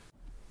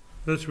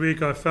This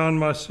week I found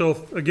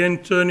myself again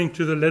turning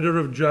to the letter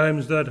of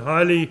James, that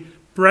highly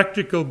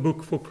practical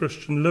book for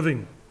Christian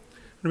living.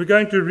 And we're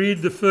going to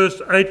read the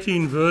first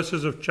 18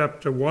 verses of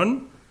chapter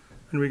 1,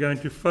 and we're going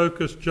to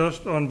focus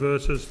just on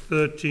verses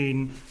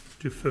 13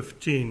 to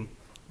 15,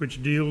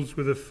 which deals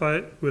with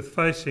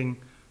facing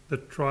the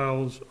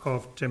trials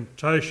of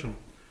temptation.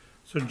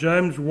 So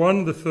James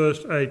 1, the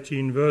first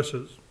 18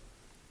 verses.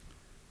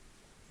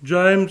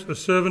 James, a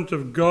servant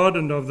of God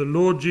and of the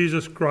Lord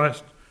Jesus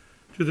Christ,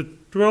 to the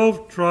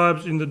 12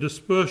 tribes in the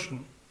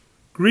dispersion,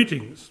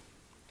 greetings.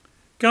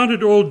 Count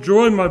it all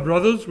joy, my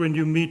brothers, when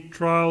you meet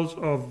trials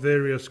of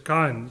various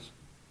kinds.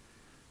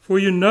 For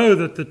you know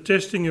that the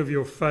testing of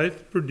your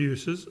faith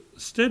produces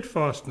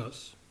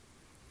steadfastness.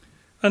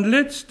 And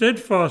let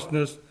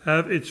steadfastness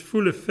have its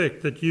full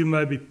effect, that you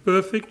may be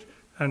perfect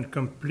and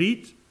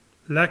complete,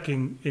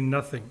 lacking in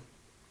nothing.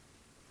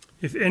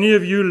 If any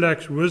of you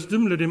lacks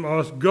wisdom, let him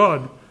ask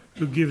God,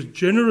 who gives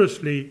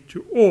generously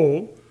to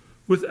all,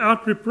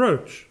 without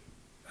reproach,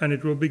 and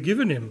it will be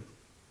given him.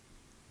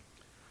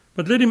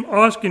 But let him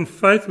ask in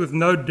faith with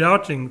no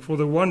doubting, for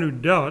the one who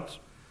doubts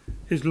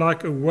is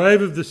like a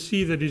wave of the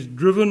sea that is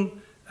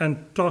driven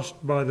and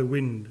tossed by the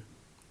wind.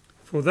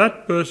 For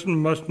that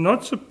person must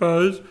not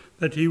suppose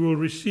that he will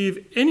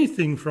receive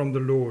anything from the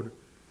Lord.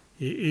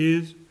 He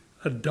is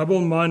a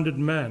double-minded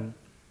man,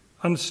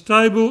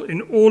 unstable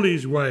in all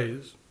his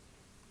ways.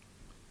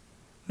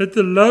 Let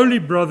the lowly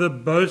brother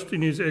boast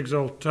in his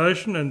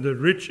exaltation, and the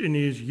rich in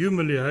his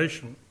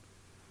humiliation,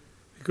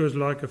 because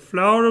like a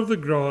flower of the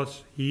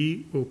grass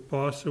he will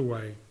pass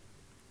away.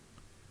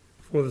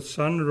 For the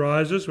sun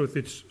rises with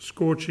its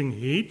scorching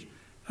heat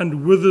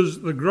and withers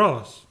the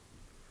grass.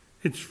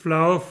 Its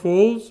flower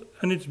falls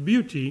and its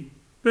beauty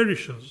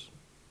perishes.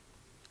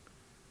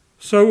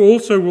 So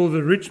also will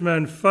the rich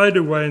man fade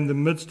away in the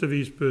midst of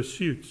his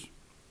pursuits.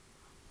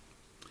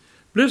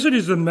 Blessed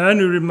is the man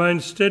who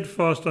remains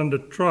steadfast under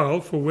trial,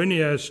 for when he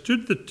has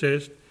stood the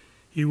test,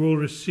 he will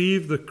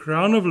receive the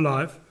crown of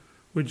life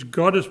which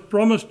God has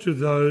promised to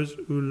those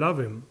who love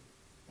him.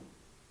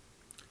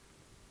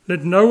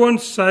 Let no one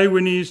say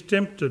when he is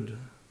tempted,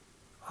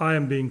 I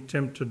am being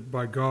tempted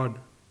by God.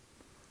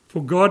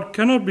 For God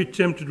cannot be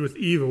tempted with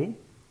evil,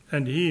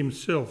 and he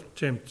himself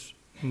tempts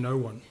no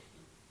one.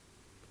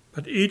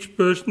 But each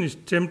person is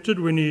tempted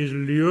when he is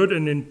lured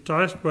and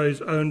enticed by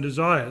his own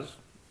desires.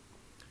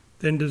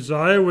 Then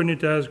desire, when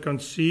it has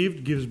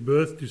conceived, gives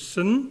birth to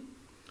sin,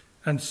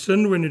 and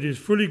sin, when it is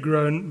fully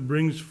grown,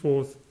 brings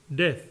forth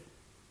death.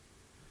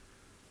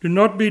 Do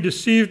not be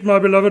deceived, my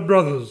beloved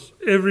brothers.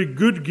 Every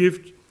good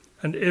gift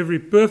and every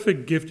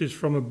perfect gift is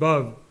from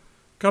above,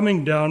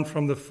 coming down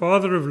from the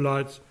Father of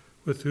lights,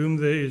 with whom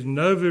there is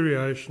no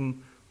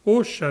variation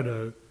or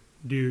shadow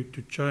due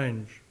to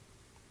change.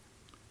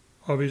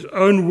 Of his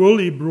own will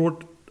he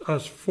brought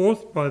us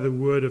forth by the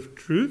word of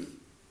truth,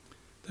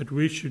 that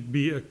we should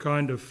be a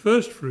kind of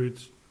first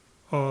fruits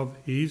of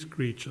his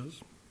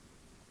creatures.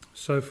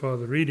 So far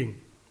the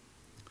reading.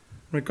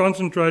 We're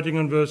concentrating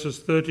on verses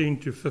 13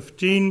 to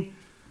 15,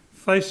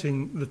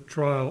 facing the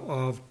trial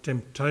of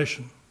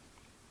temptation.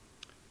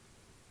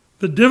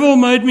 The devil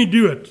made me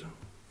do it.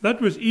 That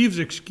was Eve's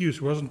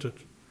excuse, wasn't it?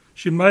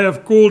 She may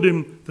have called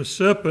him the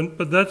serpent,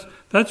 but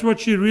that's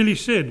what she really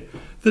said.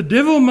 The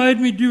devil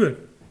made me do it.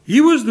 He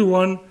was the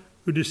one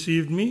who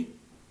deceived me,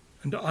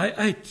 and I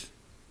ate.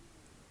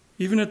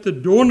 Even at the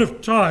dawn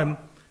of time,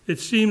 it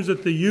seems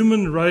that the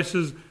human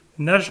race's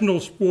national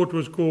sport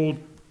was called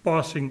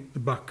passing the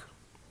buck.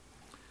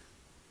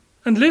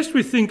 And lest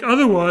we think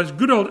otherwise,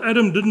 good old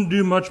Adam didn't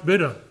do much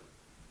better.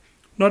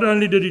 Not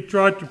only did he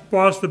try to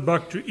pass the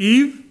buck to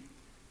Eve,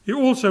 he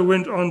also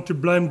went on to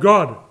blame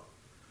God.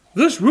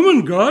 This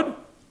woman, God,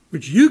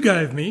 which you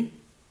gave me,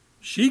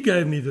 she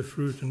gave me the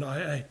fruit and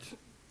I ate.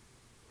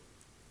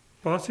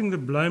 Passing the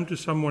blame to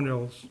someone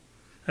else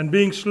and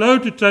being slow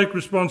to take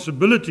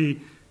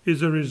responsibility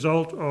is a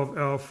result of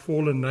our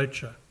fallen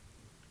nature.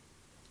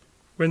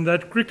 When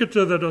that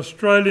cricketer that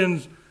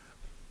Australians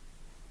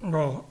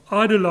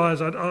idolise,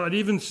 I'd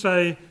even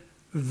say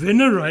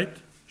venerate,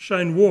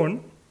 Shane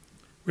Warne,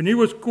 when he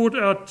was caught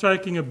out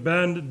taking a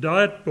banned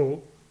diet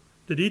pill,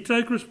 did he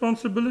take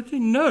responsibility?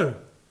 No.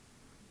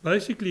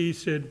 Basically he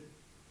said,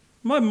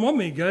 my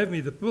mommy gave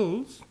me the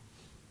pills.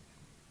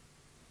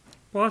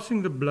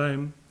 Passing the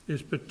blame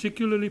is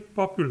particularly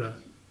popular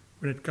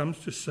when it comes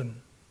to sin,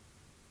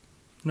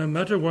 no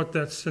matter what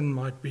that sin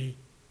might be.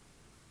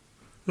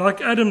 Like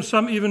Adam,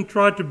 some even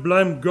try to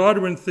blame God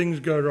when things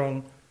go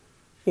wrong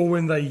or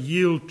when they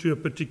yield to a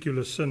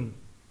particular sin.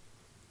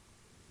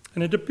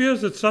 And it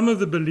appears that some of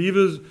the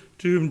believers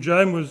to whom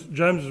James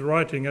was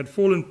writing had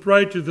fallen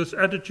prey to this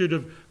attitude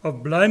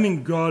of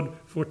blaming God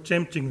for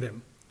tempting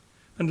them.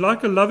 And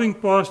like a loving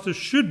pastor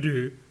should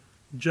do,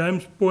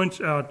 James points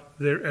out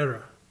their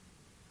error.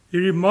 He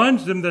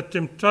reminds them that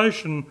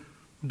temptation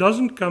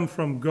doesn't come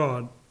from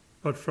God,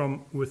 but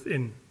from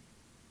within.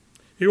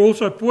 He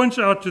also points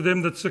out to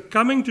them that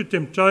succumbing to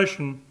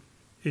temptation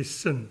is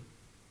sin.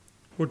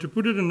 Or to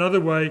put it another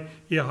way,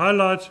 he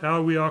highlights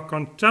how we are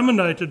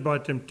contaminated by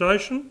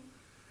temptation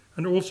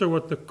and also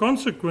what the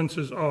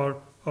consequences are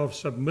of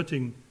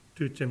submitting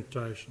to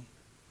temptation.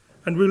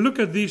 And we'll look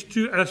at these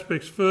two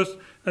aspects first,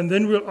 and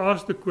then we'll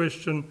ask the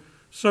question,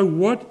 so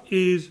what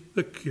is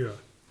the cure?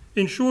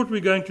 In short,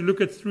 we're going to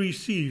look at 3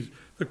 C's: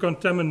 the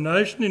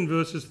contamination in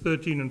verses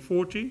 13 and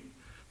 14,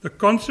 the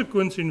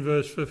consequence in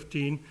verse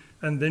 15,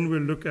 and then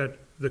we'll look at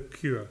the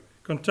cure.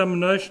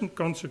 Contamination,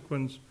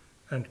 consequence,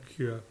 and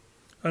cure.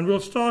 And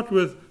we'll start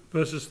with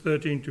verses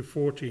 13 to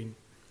 14.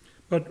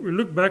 But we'll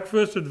look back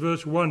first at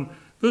verse 1.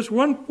 Verse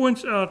 1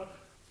 points out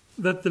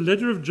that the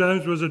letter of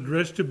James was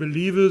addressed to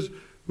believers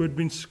who had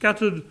been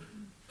scattered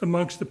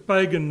amongst the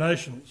pagan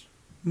nations.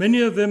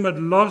 Many of them had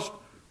lost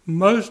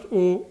most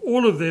or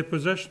all of their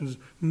possessions.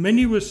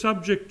 Many were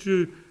subject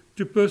to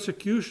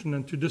persecution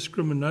and to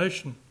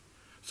discrimination.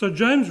 So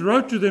James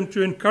wrote to them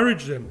to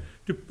encourage them,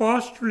 to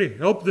pastorally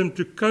help them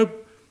to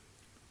cope,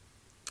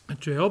 and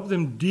to help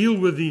them deal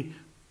with the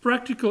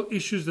practical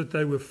issues that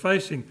they were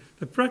facing,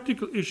 the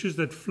practical issues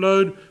that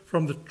flowed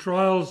from the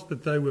trials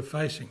that they were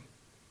facing.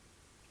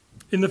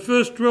 In the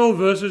first 12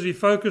 verses, he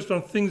focused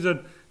on things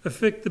that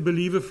affect the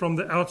believer from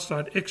the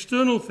outside,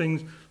 external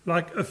things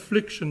like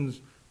afflictions,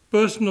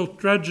 personal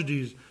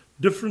tragedies,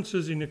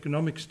 differences in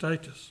economic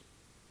status.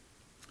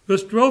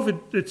 Verse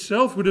 12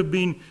 itself would have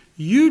been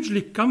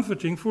hugely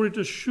comforting, for it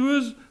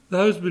assures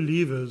those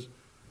believers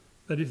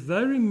that if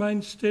they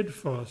remain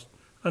steadfast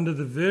under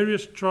the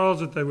various trials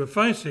that they were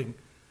facing,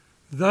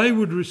 they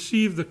would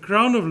receive the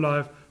crown of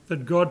life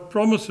that God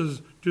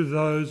promises to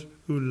those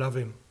who love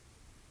him.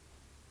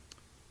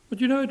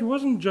 But it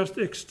wasn't just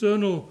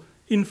external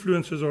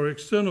influences or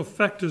external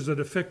factors that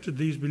affected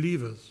these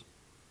believers.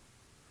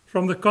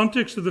 From the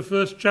context of the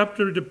first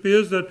chapter, it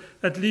appears that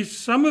at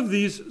least some of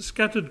these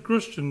scattered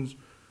Christians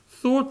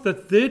thought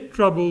that their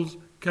troubles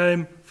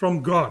came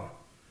from God,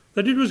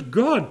 that it was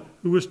God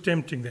who was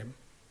tempting them.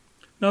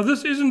 Now,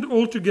 this isn't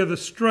altogether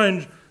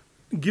strange,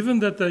 given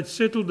that they'd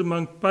settled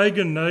among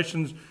pagan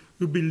nations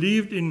who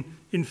believed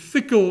in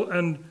fickle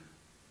and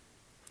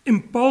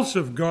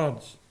impulsive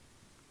gods.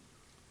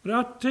 But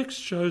our text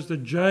shows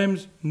that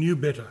James knew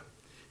better.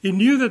 He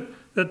knew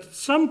that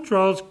some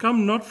trials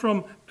come not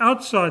from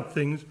outside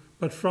things,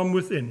 but from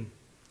within.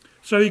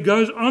 So he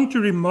goes on to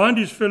remind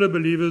his fellow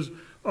believers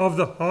of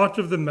the heart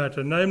of the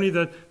matter, namely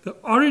that the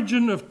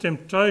origin of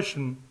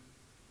temptation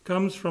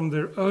comes from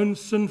their own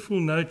sinful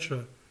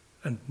nature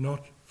and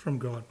not from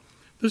God.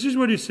 This is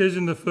what he says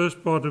in the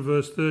first part of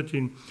verse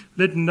 13.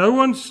 Let no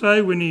one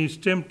say when he is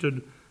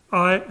tempted,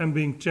 I am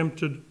being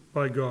tempted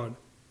by God.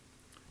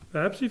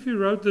 Perhaps if he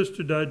wrote this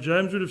today,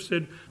 James would have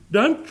said,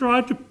 don't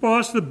try to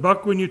pass the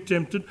buck when you're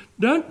tempted.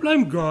 Don't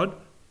blame God.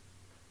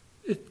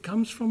 It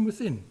comes from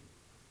within.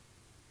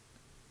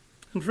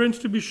 And friends,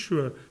 to be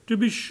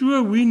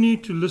sure, we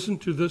need to listen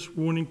to this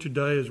warning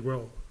today as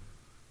well.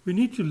 We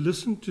need to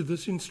listen to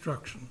this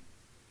instruction.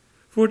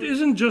 For it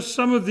isn't just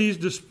some of these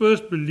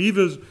dispersed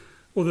believers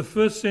or the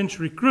first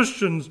century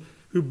Christians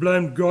who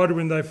blamed God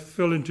when they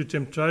fell into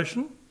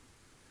temptation.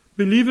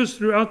 Believers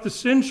throughout the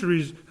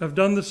centuries have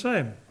done the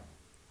same.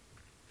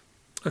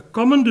 A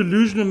common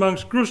delusion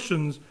amongst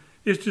Christians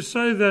is to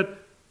say that,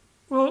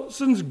 well,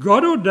 since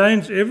God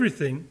ordains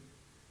everything,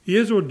 he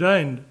has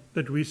ordained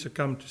that we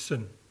succumb to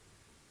sin.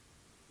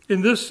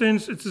 In this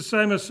sense, it's the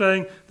same as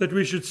saying that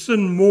we should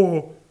sin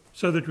more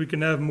so that we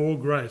can have more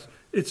grace.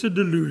 It's a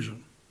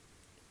delusion.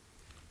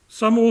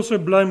 Some also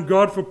blame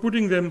God for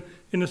putting them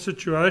in a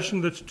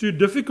situation that's too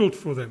difficult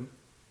for them.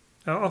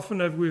 How often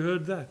have we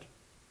heard that?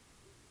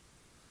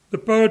 The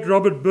poet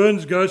Robert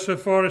Burns goes so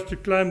far as to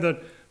claim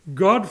that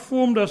God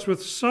formed us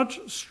with such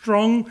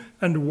strong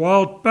and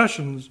wild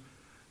passions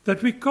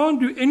that we can't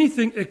do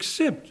anything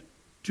except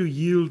to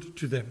yield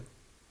to them.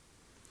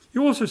 He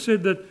also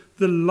said that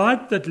the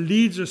light that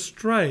leads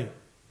astray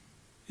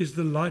is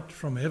the light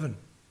from heaven.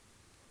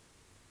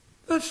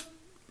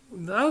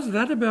 How's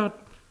that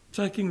about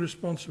taking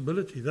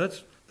responsibility?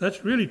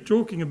 That's really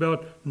talking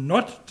about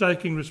not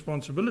taking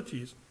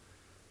responsibilities.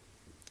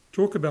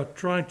 Talk about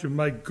trying to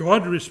make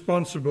God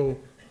responsible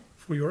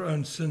for your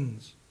own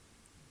sins.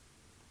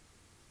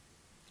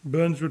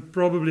 Burns would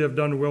probably have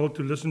done well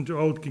to listen to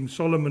old King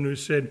Solomon, who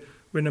said,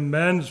 when a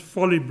man's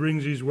folly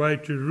brings his way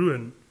to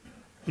ruin,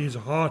 his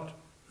heart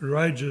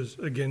rages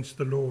against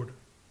the Lord.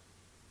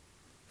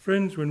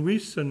 Friends, when we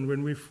sin,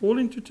 when we fall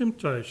into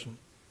temptation,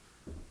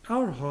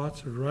 our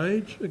hearts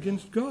rage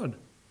against God,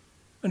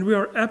 and we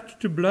are apt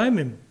to blame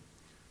him.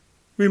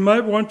 We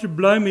might want to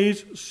blame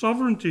his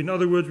sovereignty. In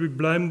other words, we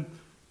blame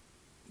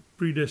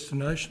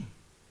predestination.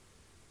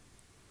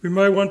 We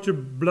may want to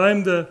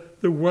blame the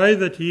way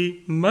that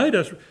he made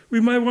us. We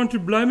may want to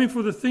blame him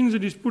for the things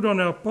that he's put on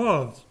our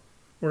paths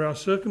or our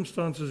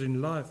circumstances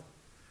in life.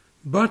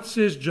 But,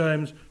 says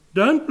James,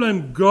 don't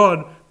blame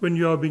God when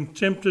you are being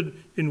tempted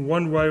in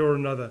one way or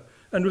another.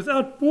 And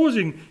without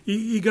pausing,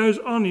 he goes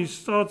on, he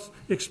starts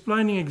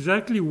explaining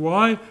exactly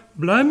why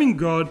blaming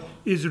God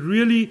is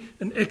really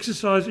an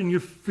exercise in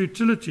your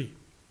futility.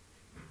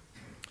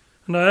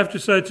 And I have to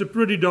say it's a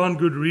pretty darn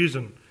good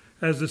reason,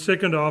 as the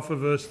second half of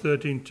verse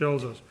 13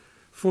 tells us.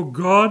 For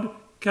God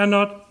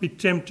cannot be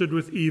tempted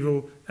with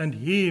evil, and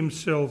he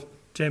himself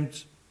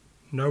tempts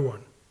no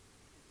one.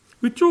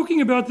 We're talking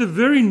about the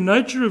very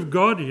nature of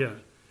God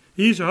here.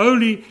 He's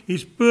holy,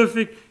 he's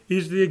perfect,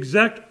 he's the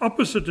exact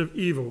opposite of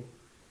evil.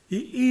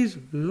 He is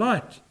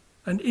light,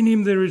 and in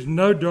him there is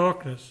no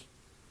darkness.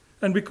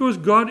 And because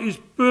God is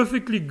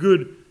perfectly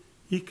good,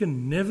 he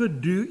can never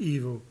do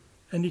evil,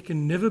 and he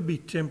can never be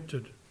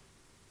tempted.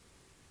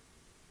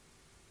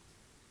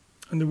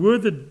 And the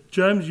word that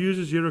James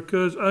uses here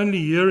occurs only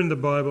here in the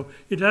Bible.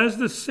 It has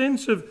the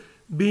sense of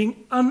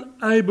being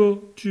unable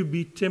to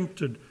be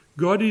tempted.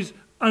 God is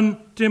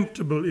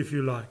untemptable, if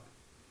you like.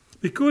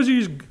 Because he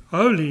is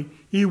holy,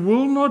 he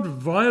will not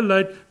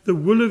violate the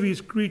will of his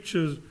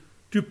creatures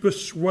to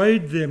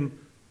persuade them,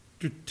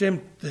 to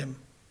tempt them,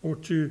 or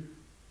to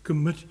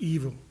commit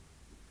evil.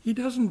 He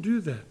doesn't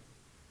do that.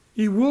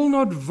 He will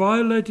not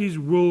violate his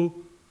will,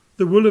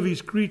 the will of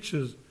his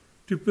creatures,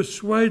 to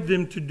persuade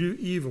them to do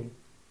evil.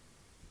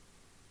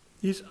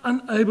 He is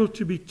unable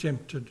to be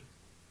tempted,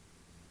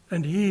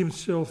 and he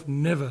himself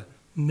never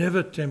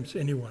tempts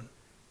anyone.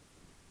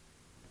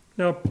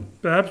 Now,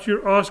 perhaps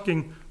you're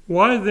asking,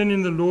 why then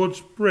in the Lord's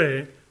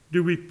Prayer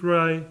do we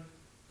pray,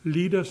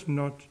 lead us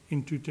not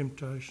into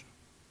temptation?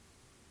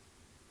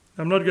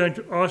 I'm not going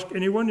to ask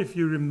anyone if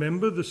you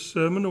remember the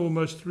sermon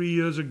almost 3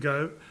 years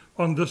ago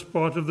on this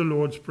part of the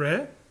Lord's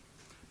Prayer,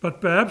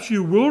 but perhaps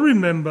you will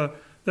remember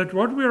that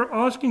what we are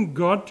asking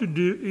God to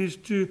do is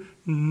to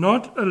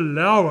not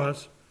allow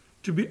us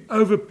to be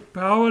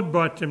overpowered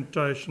by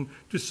temptation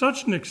to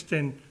such an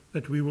extent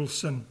that we will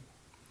sin.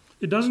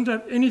 It doesn't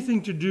have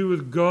anything to do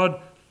with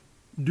God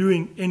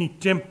doing any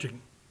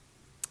tempting.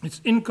 It's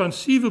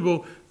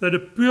inconceivable that a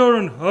pure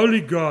and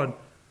holy God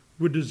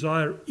would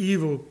desire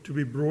evil to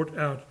be brought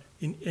out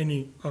in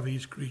any of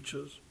his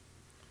creatures.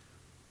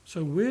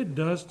 So where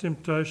does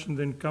temptation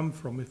then come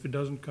from if it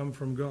doesn't come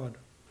from God?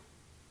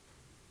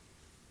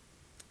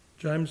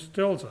 James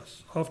tells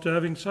us, after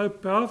having so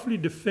powerfully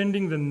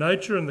defending the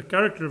nature and the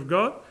character of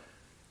God,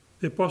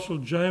 the Apostle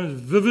James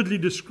vividly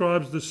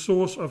describes the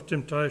source of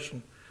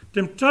temptation.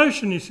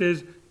 Temptation, he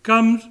says,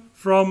 comes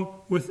from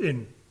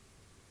within.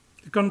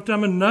 The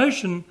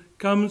contamination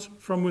comes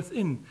from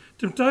within.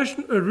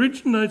 Temptation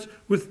originates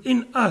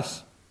within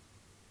us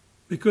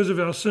because of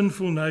our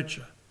sinful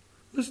nature.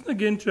 Listen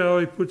again to how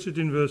he puts it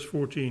in verse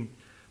 14.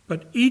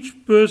 But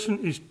each person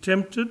is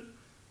tempted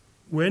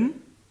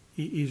when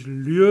he is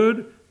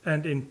lured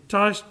and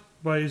enticed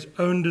by his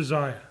own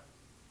desire.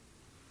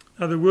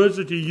 Now the words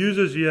that he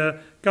uses here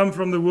come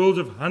from the worlds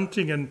of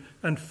hunting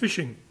and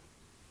fishing.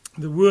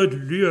 The word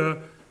lure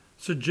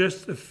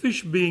suggests a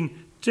fish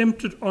being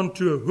tempted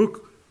onto a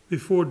hook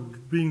before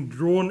being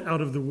drawn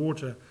out of the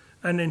water,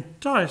 and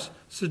entice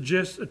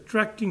suggests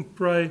attracting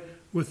prey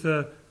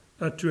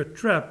to a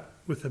trap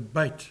with a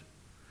bait.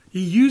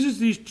 He uses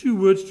these two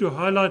words to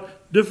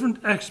highlight different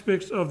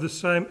aspects of the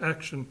same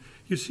action.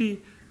 You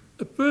see,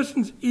 a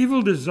person's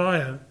evil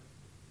desire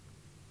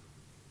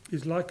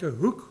is like a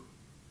hook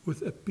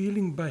with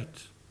appealing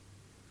bait,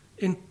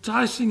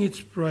 enticing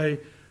its prey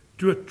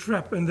to a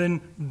trap and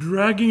then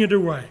dragging it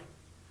away.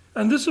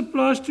 And this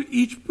applies to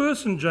each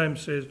person,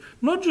 James says.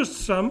 Not just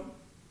some,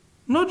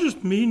 not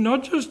just me,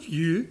 not just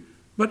you,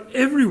 but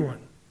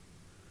everyone.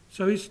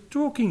 So he's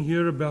talking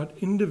here about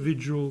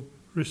individual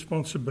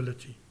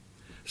responsibility.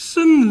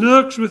 Sin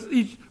lurks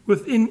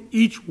within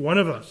each one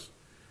of us.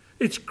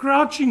 It's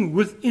crouching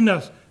within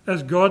us,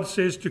 as God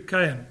says to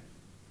Cain.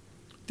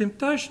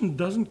 Temptation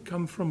doesn't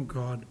come from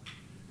God.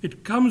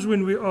 It comes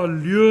when we are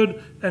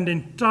lured and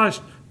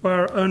enticed by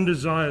our own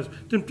desires.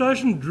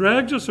 Temptation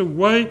drags us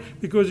away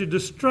because it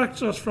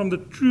distracts us from the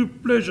true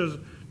pleasures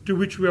to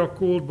which we are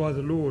called by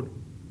the Lord.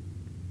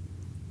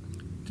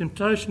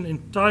 Temptation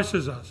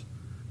entices us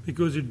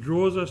because it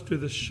draws us to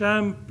the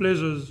sham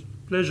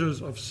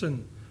pleasures of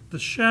sin. The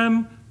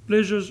sham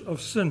pleasures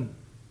of sin,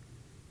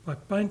 by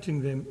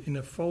painting them in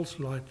a false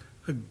light,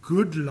 a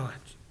good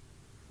light.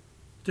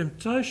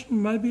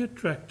 Temptation may be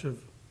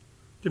attractive,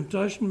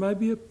 temptation may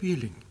be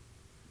appealing,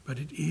 but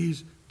it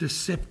is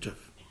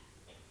deceptive.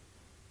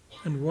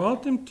 And while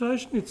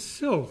temptation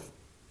itself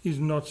is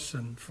not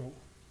sinful,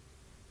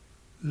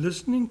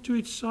 listening to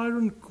its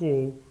siren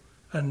call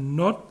and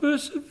not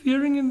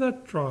persevering in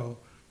that trial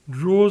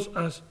draws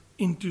us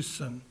into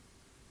sin.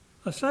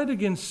 I say it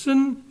again,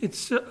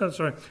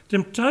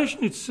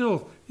 temptation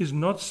itself is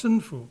not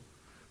sinful,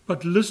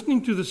 but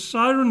listening to the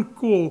siren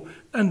call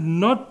and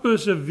not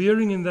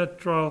persevering in that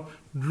trial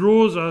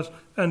draws us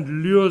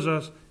and lures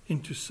us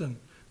into sin.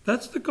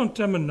 That's the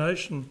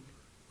contamination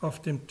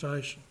of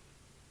temptation.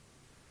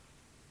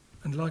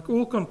 And like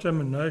all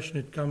contamination,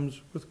 it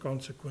comes with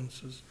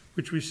consequences,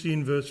 which we see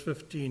in verse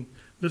 15.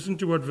 Listen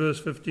to what verse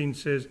 15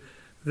 says.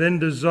 Then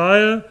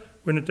desire,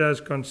 when it has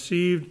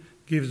conceived,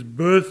 gives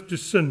birth to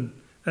sin.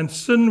 And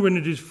sin, when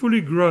it is fully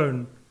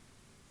grown,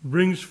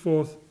 brings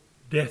forth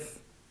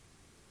death.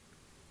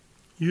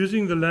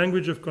 Using the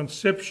language of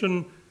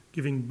conception,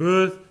 giving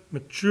birth,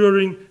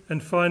 maturing,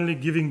 and finally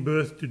giving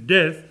birth to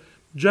death,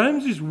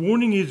 James is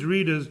warning his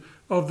readers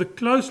of the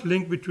close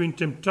link between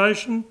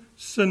temptation,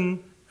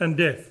 sin, and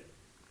death.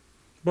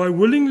 By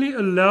willingly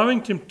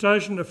allowing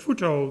temptation a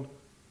foothold,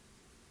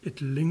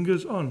 it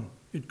lingers on,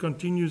 it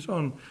continues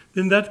on.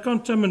 Then that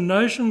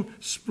contamination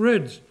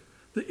spreads.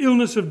 The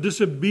illness of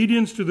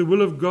disobedience to the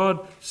will of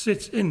God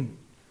sets in.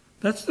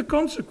 That's the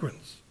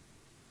consequence.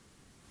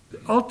 The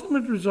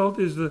ultimate result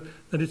is that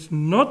it's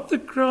not the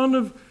crown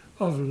of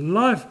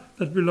life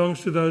that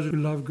belongs to those who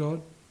love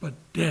God, but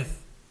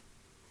death.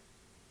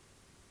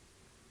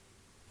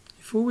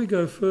 Before we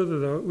go further,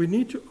 though, we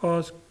need to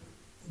ask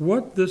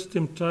what this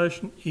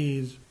temptation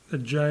is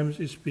that James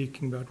is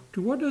speaking about.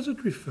 To what does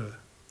it refer?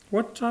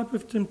 What type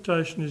of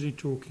temptation is he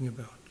talking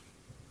about?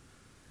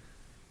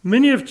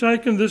 Many have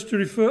taken this to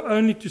refer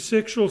only to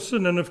sexual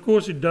sin, and of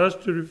course it does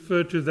to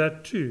refer to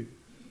that too.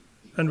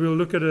 And we'll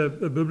look at a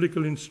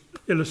biblical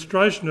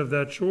illustration of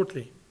that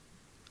shortly.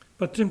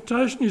 But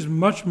temptation is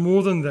much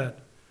more than that.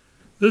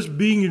 This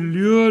being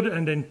lured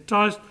and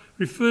enticed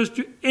refers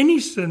to any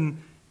sin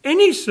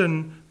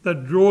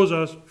that draws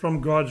us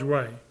from God's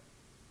way.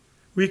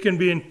 We can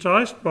be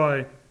enticed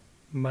by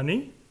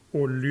money,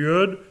 or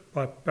lured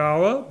by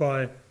power,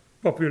 by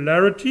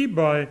popularity,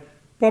 by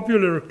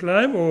popular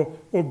acclaim,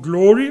 or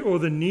glory, or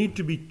the need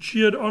to be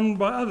cheered on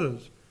by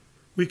others.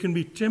 We can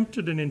be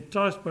tempted and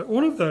enticed by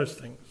all of those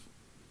things.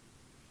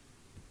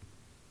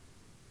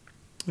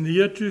 In the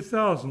year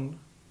 2000,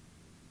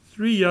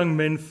 3 young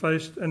men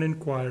faced an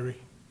inquiry.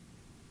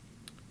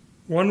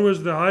 One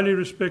was the highly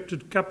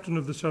respected captain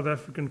of the South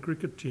African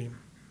cricket team.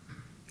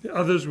 The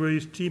others were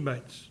his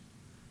teammates,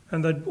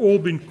 and they'd all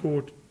been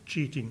caught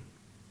cheating.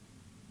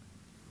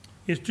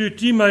 His 2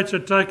 teammates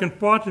had taken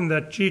part in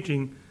that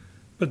cheating,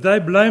 but they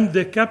blamed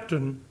their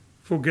captain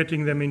for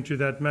getting them into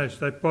that match.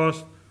 They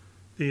passed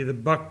the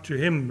buck to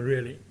him,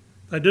 really.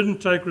 They didn't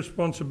take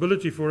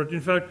responsibility for it.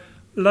 In fact,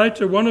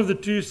 later one of the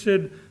 2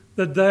 said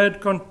that they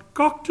had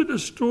concocted a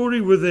story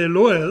with their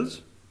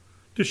lawyers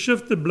to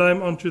shift the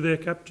blame onto their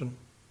captain.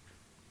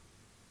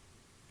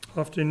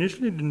 After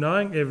initially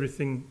denying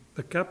everything,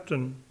 the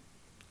captain,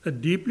 a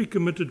deeply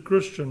committed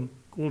Christian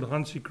called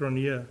Hansie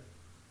Cronje,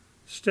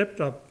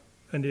 stepped up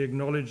and he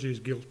acknowledged his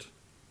guilt.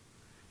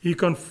 He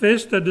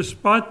confessed that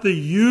despite the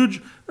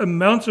huge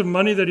amounts of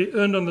money that he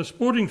earned on the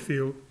sporting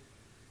field,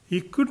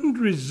 he couldn't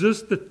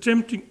resist the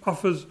tempting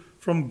offers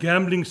from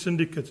gambling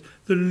syndicates.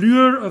 The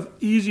lure of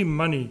easy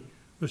money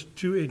was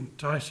too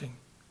enticing.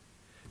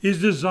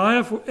 His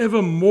desire for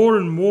ever more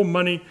and more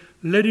money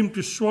led him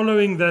to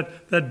swallowing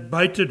that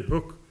baited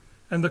hook,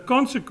 and the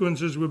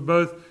consequences were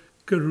both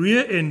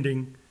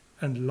career-ending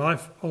and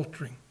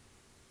life-altering.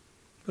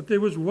 But there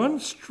was one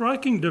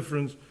striking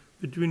difference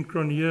between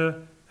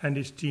Cronje and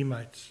his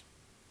teammates.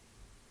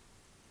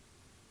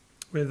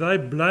 Where they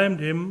blamed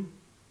him,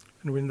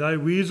 and when they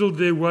weaseled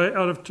their way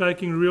out of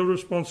taking real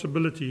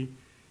responsibility,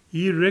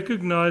 he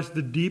recognized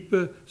the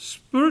deeper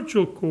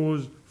spiritual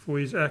cause for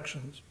his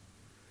actions.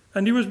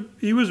 And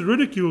he was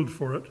ridiculed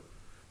for it,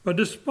 but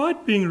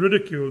despite being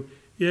ridiculed,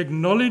 he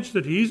acknowledged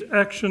that his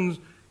actions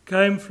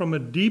came from a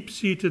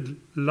deep-seated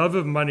love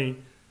of money,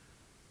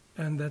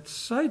 and that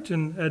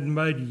Satan had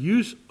made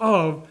use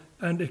of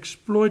and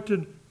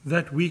exploited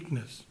that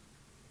weakness.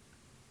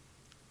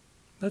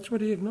 That's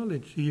what he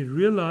acknowledged. He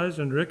realized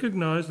and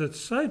recognized that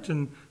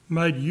Satan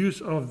made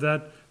use of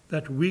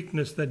that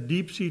weakness, that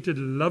deep-seated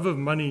love of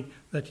money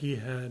that he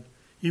had.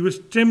 He was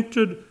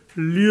tempted,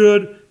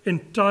 lured,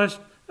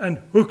 enticed, and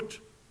hooked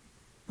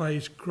by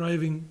his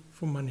craving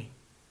for money.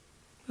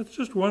 That's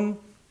just one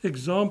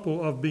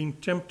example of being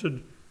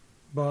tempted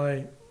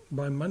by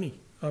money.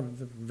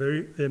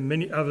 There are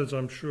many others,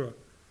 I'm sure.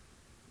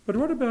 But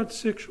what about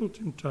sexual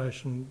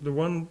temptation, the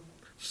one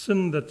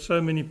sin that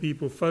so many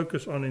people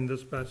focus on in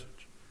this passage?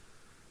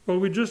 Well,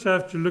 we just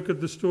have to look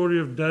at the story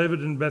of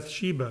David and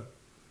Bathsheba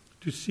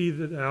to see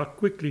that how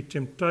quickly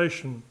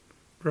temptation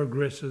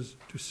progresses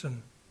to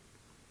sin.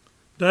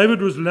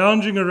 David was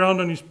lounging around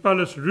on his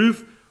palace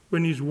roof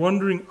when his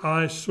wandering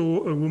eye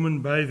saw a woman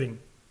bathing.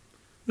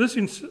 This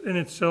in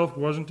itself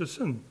wasn't a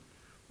sin,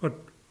 but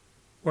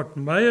what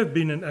may have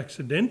been an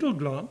accidental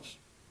glance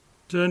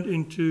turned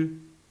into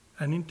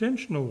an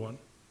intentional one.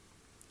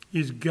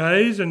 His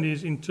gaze and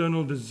his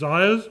internal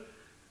desires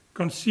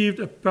conceived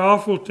a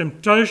powerful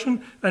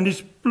temptation, and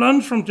his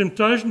plunge from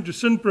temptation to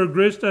sin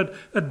progressed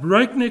at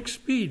breakneck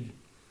speed.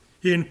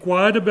 He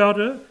inquired about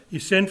her, he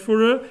sent for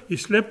her, he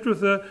slept with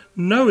her,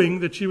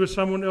 knowing that she was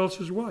someone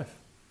else's wife.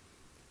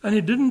 And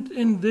it didn't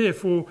end there,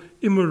 for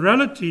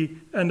immorality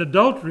and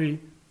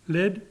adultery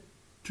led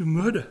to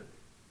murder.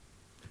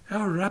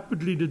 How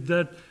rapidly did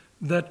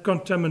that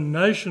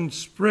contamination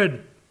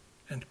spread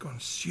and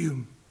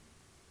consume?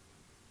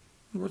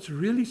 What's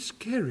really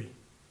scary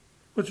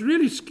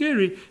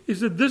is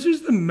that this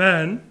is the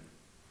man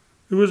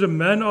who was a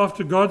man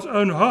after God's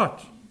own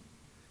heart.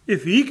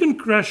 If he can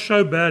crash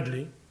so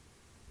badly,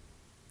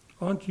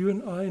 aren't you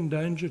and I in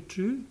danger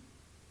too?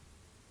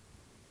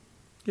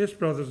 Yes,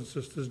 brothers and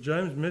sisters,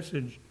 James'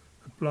 message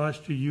applies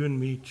to you and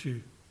me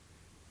too,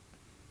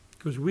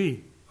 because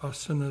we are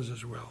sinners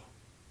as well.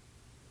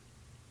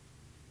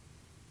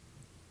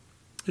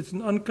 It's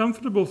an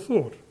uncomfortable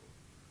thought,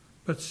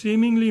 but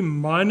seemingly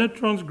minor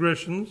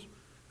transgressions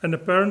and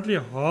apparently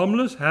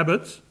harmless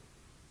habits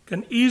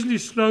can easily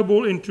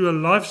snowball into a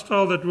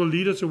lifestyle that will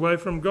lead us away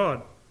from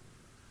God.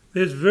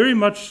 There's very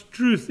much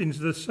truth in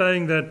the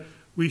saying that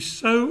we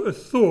sow a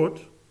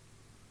thought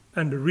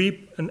and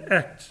reap an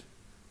act.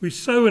 We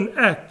sow an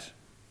act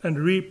and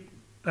reap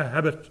a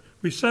habit.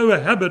 We sow a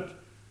habit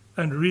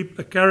and reap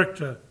a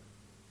character.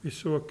 We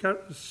sow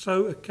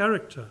a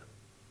character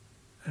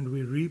and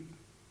we reap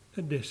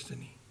a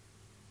destiny.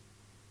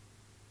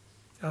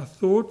 Our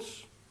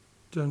thoughts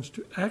turns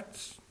to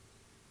acts.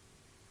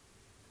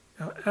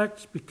 Our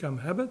acts become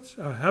habits.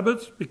 Our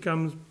habits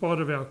becomes part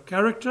of our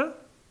character.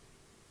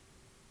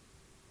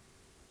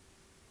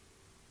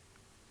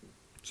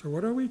 So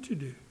what are we to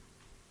do?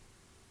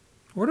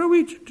 What are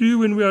we to do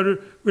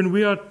when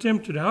we are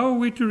tempted? How are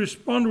we to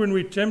respond when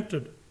we're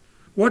tempted?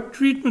 What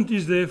treatment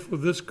is there for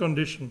this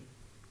condition?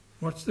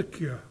 What's the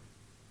cure?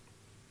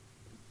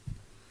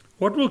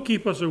 What will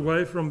keep us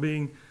from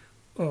being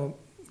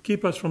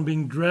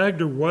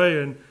dragged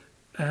away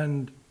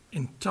and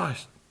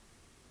enticed?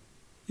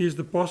 Is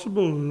the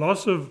possible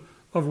loss of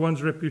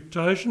one's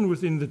reputation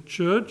within the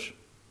church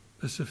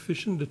a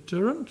sufficient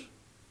deterrent?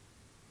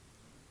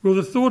 Will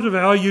the thought of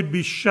how you'd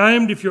be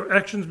shamed if your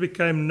actions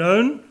became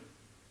known,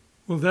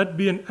 will that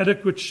be an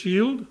adequate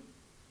shield?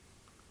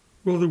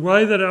 Will the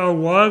way that our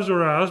wives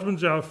or our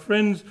husbands, our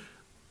friends,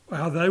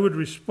 how they would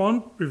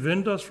respond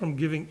prevent us from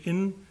giving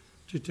in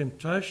to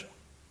temptation?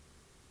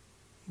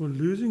 Will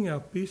losing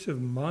our peace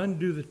of mind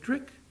do the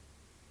trick?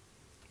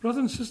 Brothers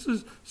and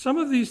sisters, some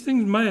of these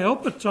things may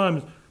help at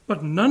times,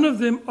 but none of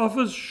them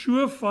offers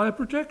surefire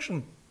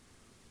protection.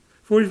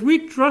 For if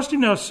we trust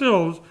in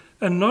ourselves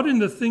and not in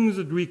the things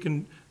that we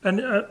can,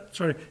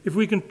 if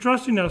we can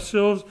trust in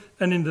ourselves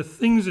and in the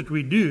things that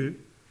we do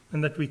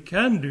and that we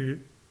can do,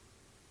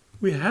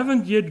 we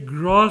haven't yet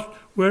grasped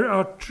where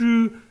our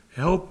true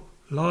help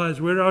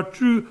lies, where our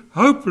true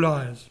hope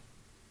lies.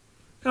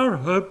 Our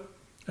hope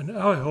and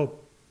our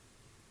help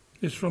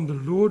is from the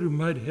Lord who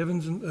made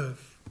heavens and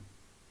earth.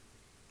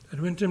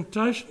 And when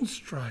temptations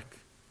strike,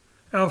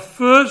 our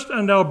first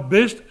and our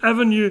best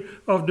avenue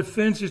of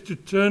defense is to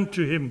turn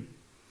to Him.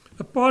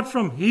 Apart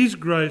from His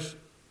grace,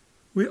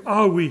 we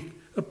are weak.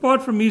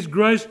 Apart from His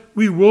grace,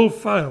 we will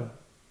fail.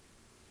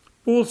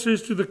 Paul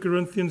says to the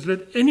Corinthians,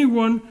 let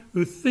anyone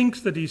who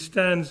thinks that he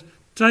stands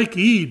take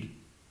heed,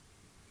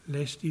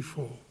 lest he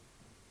fall.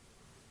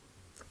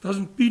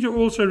 Doesn't Peter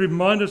also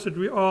remind us that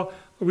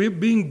we're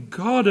being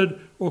guarded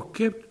or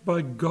kept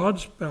by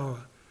God's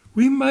power?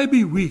 We may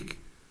be weak,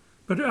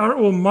 but our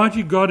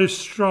Almighty God is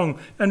strong,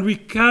 and we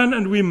can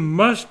and we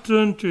must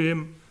turn to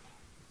Him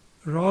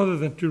rather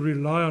than to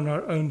rely on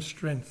our own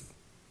strength.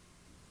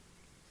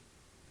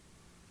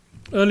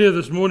 Earlier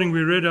this morning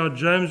we read how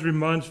James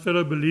reminds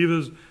fellow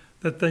believers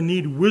that they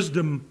need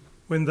wisdom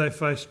when they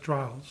face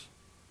trials.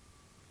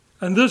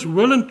 And this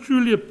well and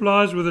truly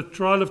applies with a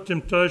trial of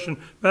temptation,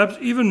 perhaps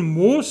even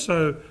more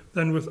so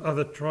than with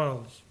other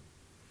trials.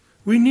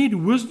 We need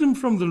wisdom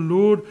from the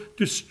Lord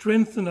to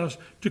strengthen us,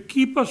 to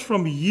keep us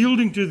from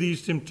yielding to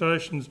these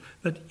temptations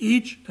that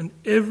each and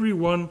every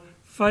one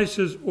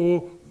faces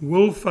or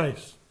will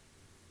face.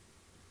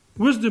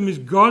 Wisdom is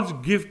God's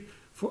gift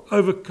for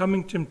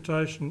overcoming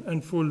temptation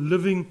and for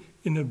living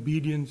in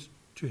obedience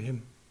to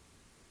Him.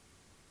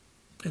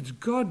 It's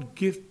God's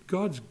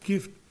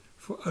gift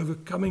for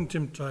overcoming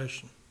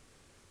temptation.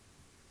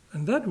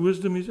 And that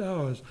wisdom is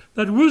ours.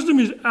 That wisdom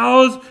is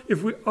ours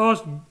if we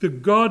ask the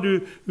God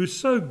who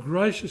so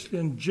graciously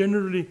and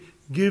generally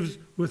gives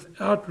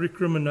without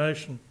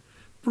recrimination.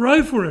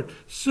 Pray for it.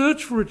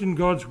 Search for it in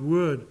God's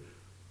Word.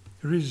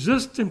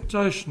 Resist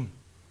temptation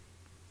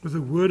with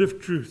a word of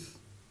truth.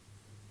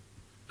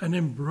 And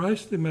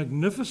embrace the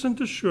magnificent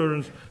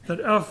assurance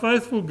that our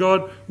faithful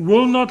God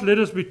will not let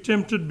us be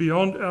tempted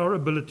beyond our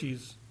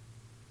abilities.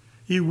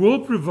 He will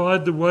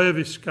provide the way of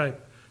escape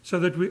so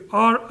that we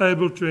are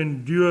able to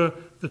endure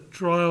the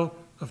trial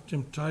of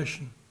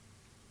temptation.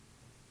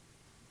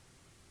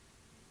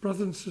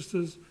 Brothers and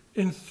sisters,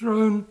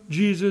 enthrone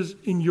Jesus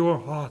in your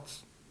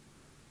hearts.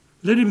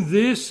 Let Him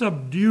there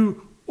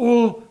subdue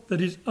all that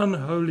is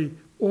unholy,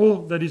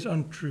 all that is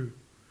untrue.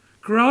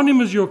 Crown Him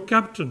as your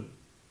captain,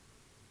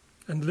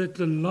 and let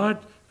the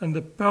light and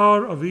the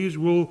power of His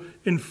will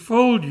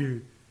enfold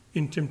you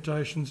in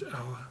temptation's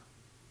hour.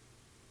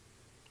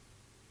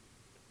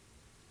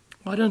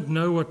 I don't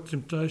know what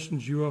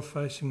temptations you are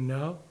facing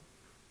now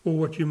or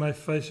what you may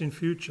face in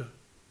future.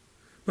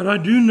 But I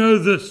do know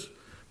this: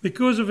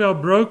 because of our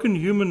broken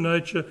human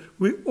nature,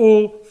 we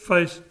all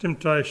face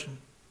temptation.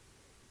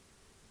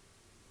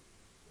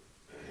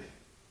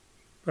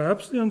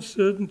 Perhaps the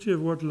uncertainty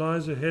of what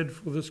lies ahead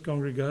for this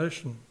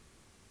congregation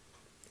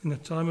in a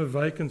time of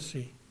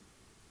vacancy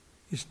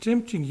is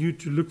tempting you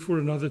to look for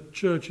another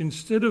church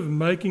instead of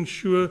making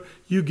sure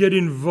you get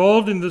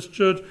involved in this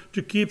church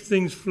to keep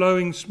things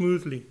flowing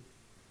smoothly.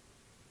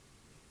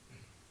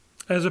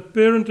 As a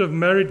parent of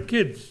married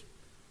kids,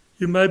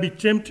 you may be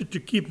tempted to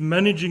keep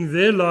managing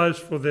their lives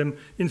for them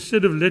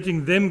instead of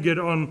letting them get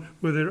on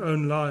with their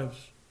own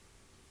lives.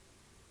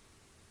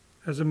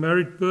 As a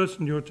married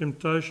person, your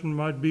temptation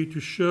might be to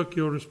shirk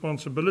your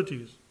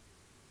responsibilities,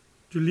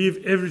 to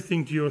leave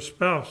everything to your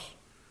spouse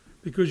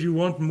because you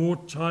want more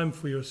time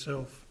for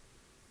yourself.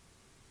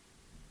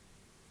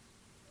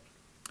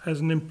 As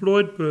an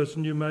employed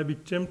person, you may be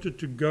tempted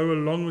to go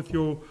along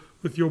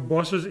with your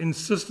boss's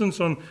insistence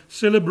on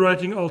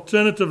celebrating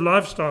alternative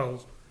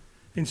lifestyles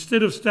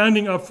instead of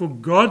standing up for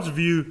God's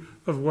view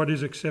of what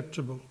is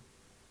acceptable.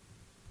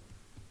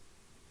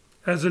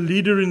 As a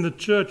leader in the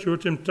church, your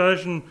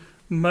temptation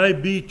may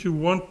be to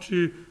want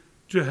to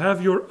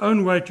have your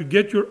own way, to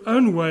get your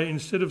own way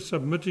instead of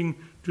submitting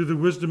to the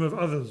wisdom of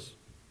others.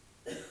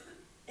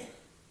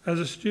 As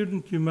a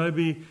student, you may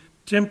be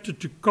tempted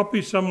to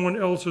copy someone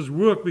else's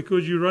work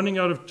because you're running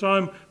out of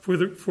time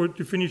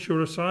to finish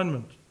your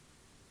assignment.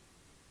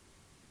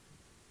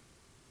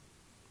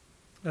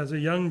 As a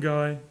young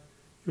guy,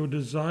 your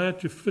desire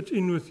to fit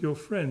in with your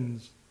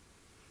friends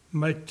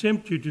may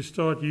tempt you to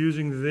start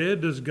using their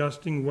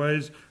disgusting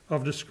ways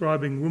of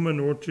describing women,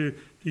 or to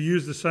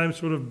use the same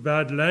sort of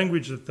bad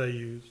language that they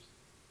use.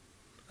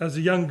 As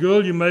a young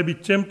girl, you may be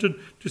tempted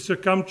to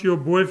succumb to your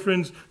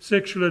boyfriend's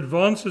sexual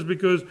advances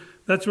because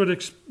that's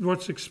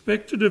what's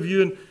expected of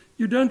you, and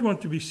you don't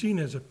want to be seen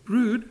as a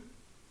prude.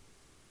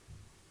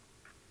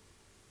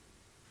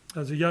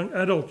 As a young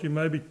adult, you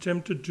may be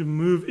tempted to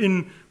move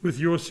in with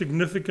your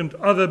significant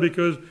other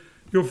because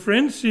your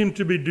friends seem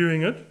to be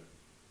doing it,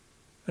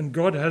 and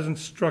God hasn't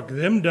struck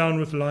them down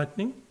with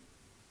lightning.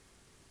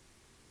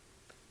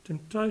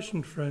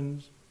 Temptation,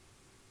 friends,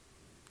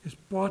 is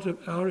part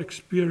of our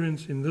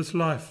experience in this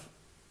life.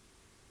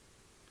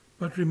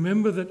 But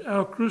remember that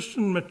our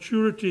Christian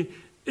maturity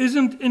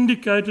isn't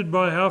indicated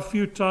by how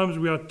few times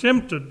we are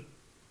tempted,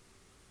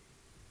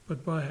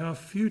 but by how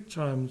few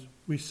times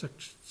we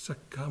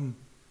succumb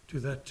to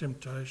that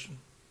temptation.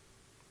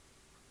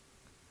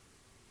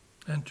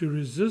 And to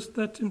resist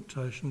that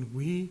temptation,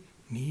 we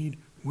need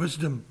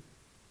wisdom.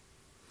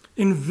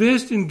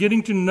 Invest in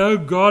getting to know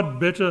God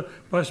better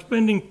by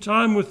spending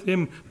time with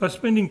Him, by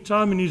spending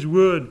time in His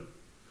Word.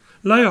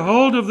 Lay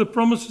hold of the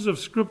promises of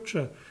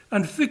Scripture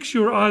and fix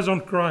your eyes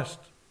on Christ.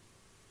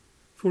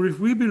 For if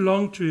we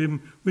belong to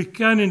Him, we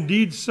can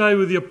indeed say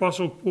with the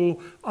Apostle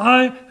Paul,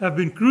 I have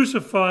been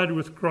crucified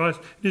with Christ.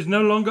 It is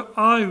no longer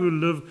I who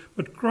live,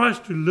 but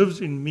Christ who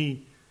lives in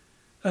me.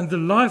 And the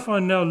life I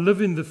now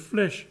live in the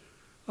flesh,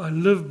 I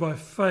live by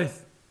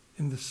faith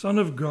in the Son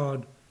of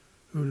God,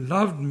 who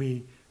loved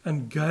me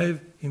and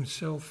gave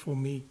Himself for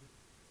me.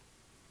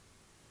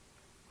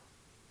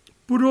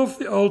 Put off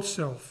the old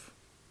self.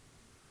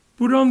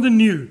 Put on the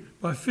new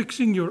by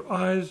fixing your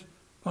eyes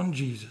on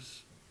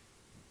Jesus.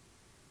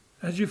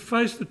 As you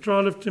face the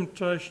trial of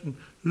temptation,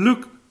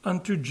 look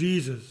unto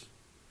Jesus.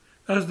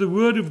 As the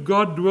Word of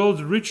God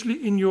dwells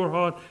richly in your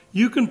heart,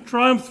 you can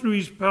triumph through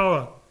His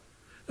power.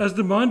 As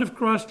the mind of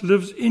Christ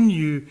lives in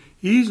you,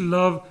 His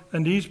love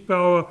and His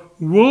power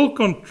will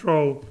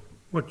control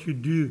what you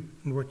do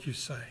and what you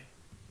say.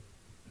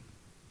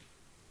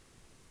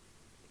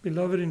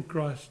 Beloved in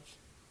Christ,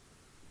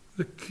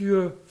 the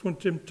cure for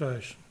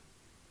temptation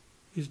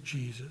is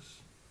Jesus.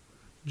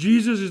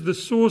 Jesus is the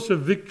source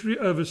of victory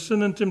over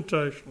sin and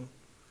temptation,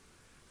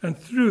 and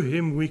through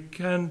Him we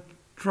can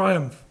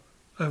triumph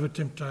over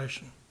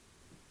temptation.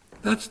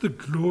 That's the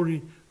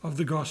glory of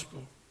the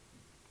gospel.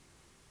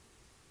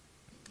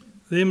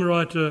 The hymn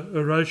writer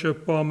Horatio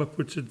Palmer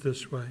puts it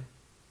this way: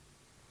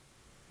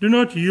 do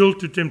not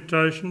yield to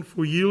temptation,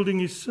 for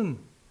yielding is sin.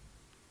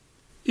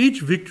 Each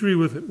victory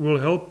will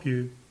help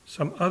you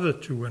some other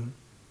to win.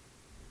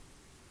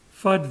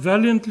 Fight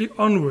valiantly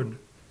onward,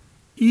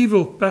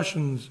 evil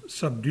passions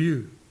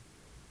subdue.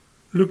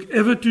 Look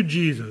ever to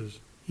Jesus,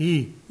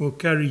 He will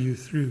carry you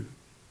through.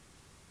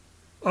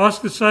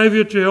 Ask the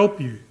Saviour to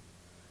help you,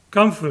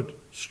 comfort,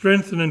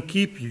 strengthen and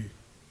keep you.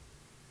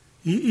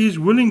 He is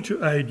willing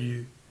to aid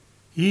you,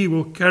 He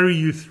will carry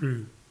you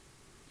through.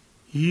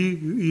 He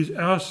who is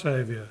our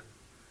Saviour,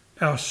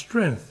 our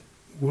strength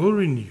will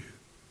renew.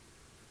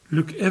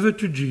 Look ever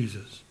to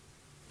Jesus,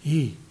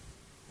 He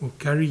will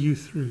carry you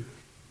through.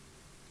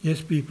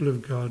 Yes, people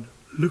of God,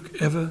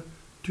 look ever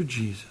to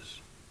Jesus,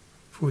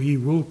 for He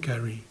will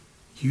carry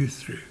you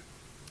through.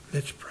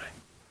 Let's pray.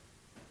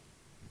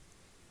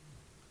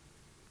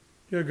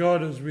 Dear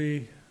God, as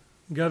we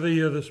gather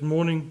here this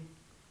morning,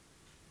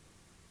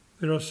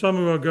 there are some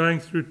who are going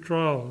through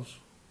trials,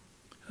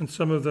 and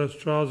some of those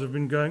trials have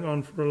been going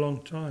on for a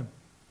long time.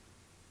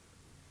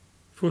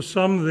 For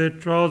some, their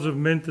trials have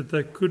meant that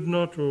they could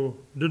not or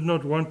did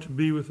not want to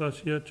be with us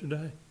here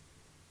today.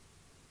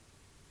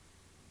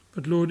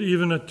 But Lord,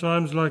 even at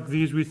times like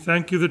these, we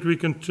thank You that we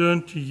can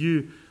turn to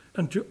You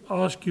and to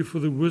ask You for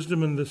the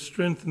wisdom and the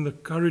strength and the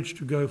courage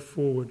to go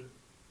forward.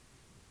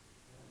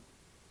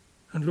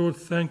 And Lord,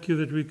 thank You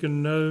that we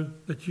can know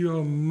that You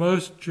are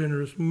most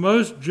generous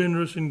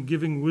in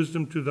giving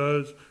wisdom to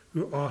those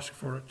who ask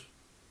for it.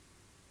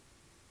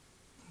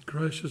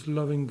 Gracious,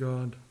 loving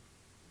God,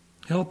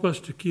 help us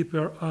to keep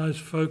our eyes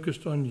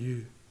focused on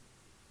You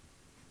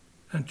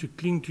and to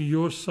cling to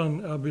Your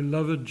Son, our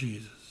beloved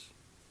Jesus.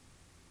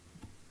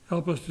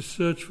 Help us to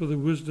search for the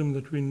wisdom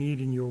that we need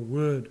in your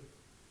word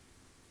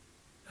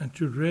and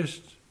to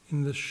rest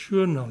in the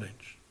sure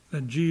knowledge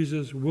that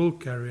Jesus will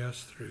carry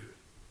us through.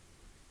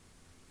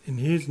 In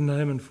his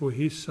name and for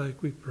his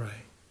sake we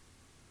pray.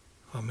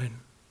 Amen.